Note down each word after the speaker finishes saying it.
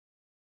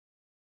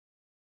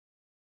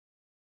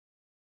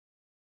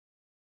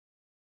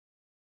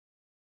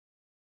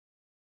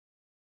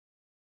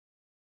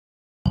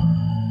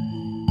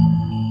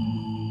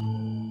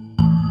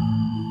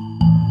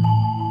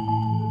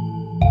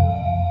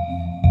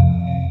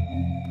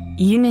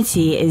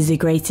Unity is the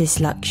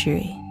greatest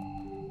luxury.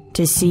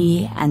 To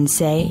see and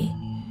say,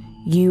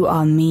 you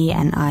are me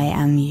and I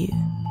am you.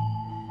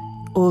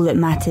 All that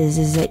matters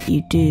is that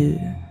you do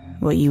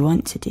what you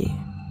want to do.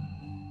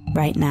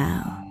 Right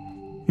now.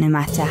 No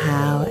matter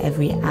how,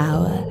 every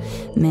hour,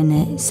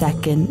 minute,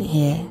 second,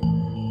 here.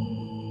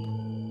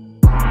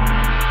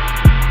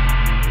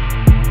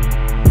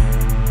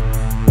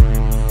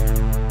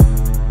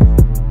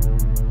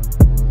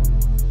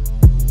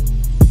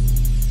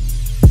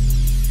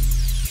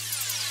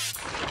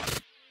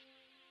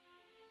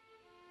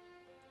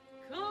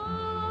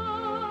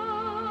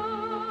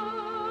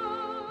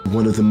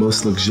 One of the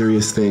most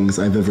luxurious things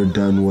I've ever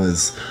done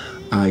was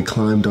I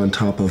climbed on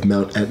top of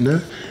Mount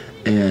Etna.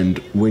 And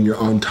when you're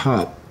on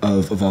top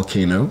of a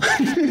volcano,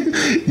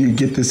 you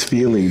get this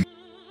feeling.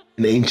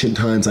 In ancient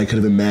times, I could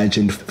have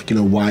imagined,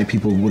 why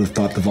people would have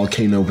thought the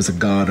volcano was a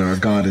god or a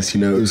goddess. It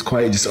was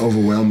quite just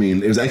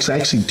overwhelming. It was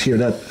actually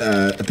teared up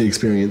at the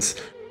experience.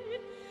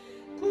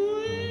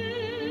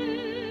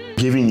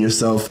 Giving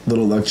yourself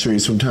little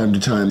luxuries from time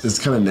to time is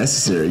kind of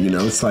necessary.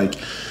 It's like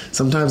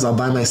sometimes I'll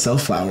buy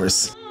myself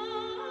flowers.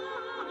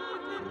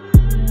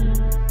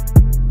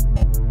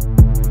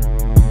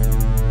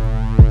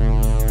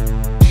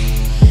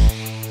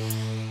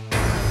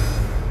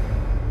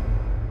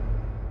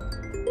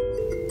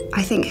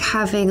 I think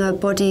having a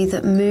body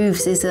that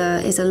moves is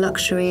a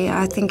luxury.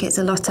 I think it's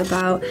a lot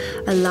about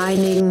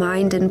aligning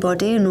mind and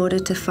body in order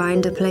to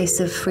find a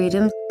place of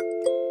freedom.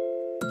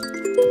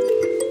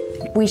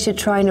 We should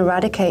try and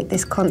eradicate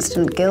this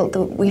constant guilt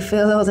that we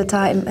feel all the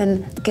time,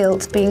 and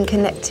guilt being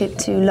connected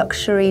to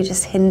luxury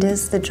just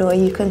hinders the joy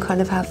you can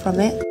kind of have from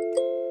it.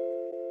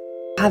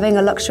 Having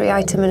a luxury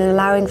item and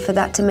allowing for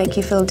that to make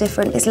you feel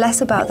different is less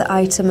about the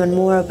item and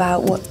more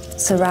about what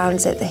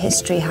surrounds it, the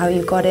history, how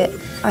you got it.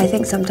 I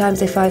think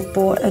sometimes if I've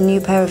bought a new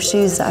pair of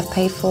shoes that I've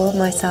paid for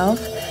myself,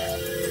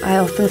 I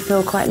often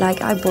feel quite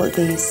like I bought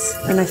these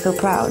and I feel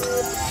proud.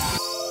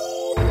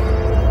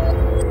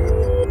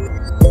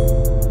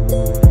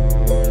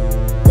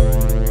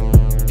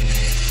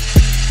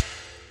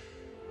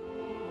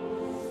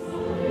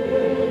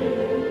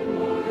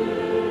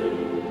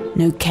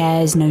 No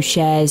cares, no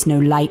shares, no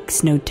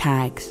likes, no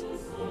tags.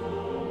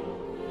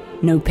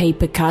 No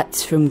paper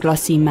cuts from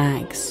glossy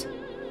mags.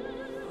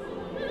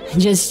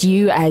 Just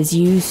you as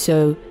you,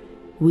 so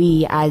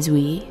we as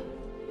we.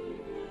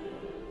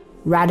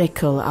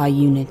 Radical our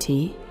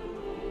unity,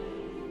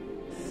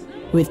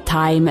 with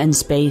time and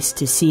space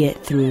to see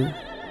it through.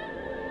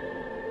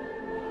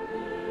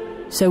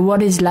 So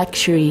what is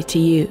luxury to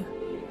you?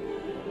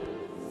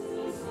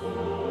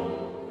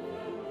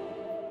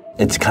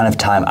 It's kind of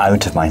time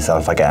out of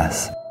myself, I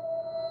guess.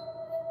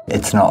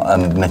 It's not a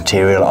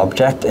material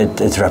object,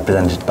 it's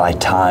represented by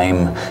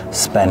time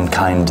spent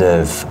kind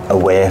of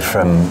away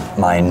from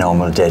my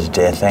normal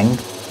day-to-day thing.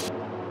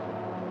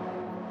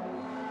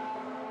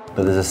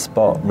 But there's a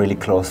spot really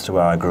close to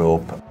where I grew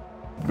up,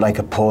 like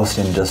a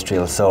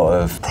post-industrial sort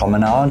of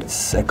promenade.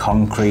 It's a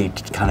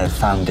concrete kind of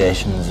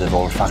foundations of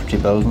old factory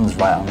buildings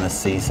right on the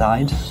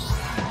seaside.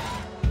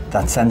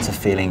 That sense of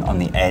feeling on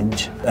the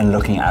edge and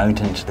looking out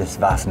into this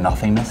vast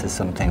nothingness is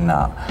something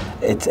that,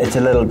 it's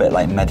a little bit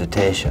like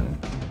meditation.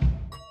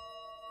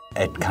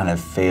 It kind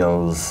of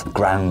feels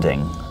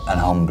grounding and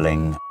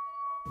humbling,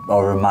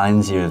 or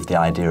reminds you of the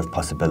idea of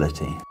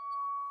possibility.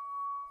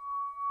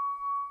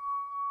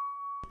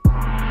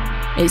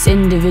 It's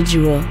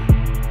individual,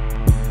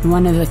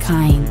 one of a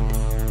kind,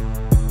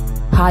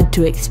 hard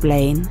to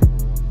explain,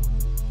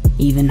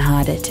 even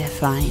harder to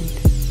find.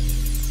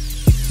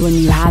 When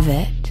you have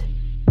it,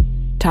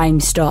 time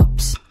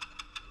stops.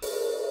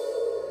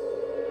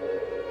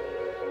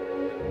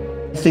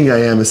 I think I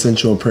am a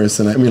sensual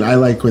person. I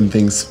like when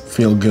things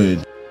feel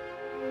good.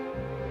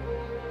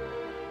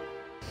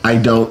 I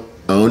don't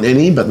own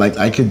any, but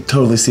I could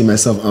totally see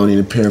myself owning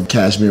a pair of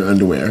cashmere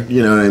underwear.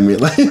 You know what I mean?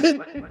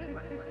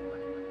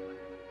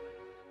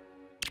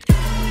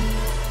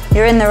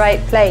 You're in the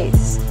right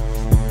place,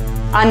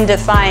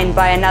 undefined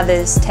by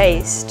another's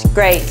taste,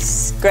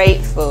 grace,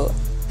 grateful,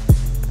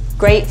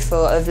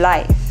 grateful of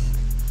life.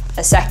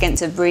 A second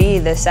to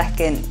breathe, a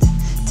second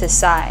to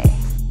sigh.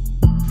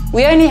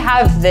 We only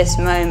have this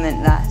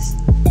moment thus,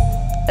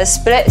 a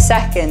split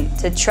second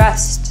to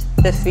trust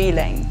the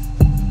feeling.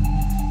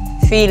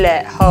 Feel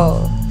it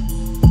whole.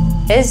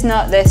 Is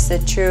not this the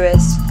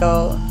truest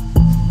goal?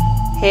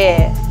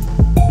 Here,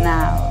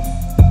 now.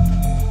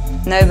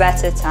 No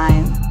better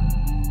time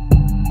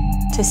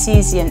to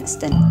seize the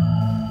instant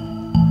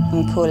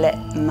and call it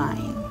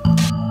mine.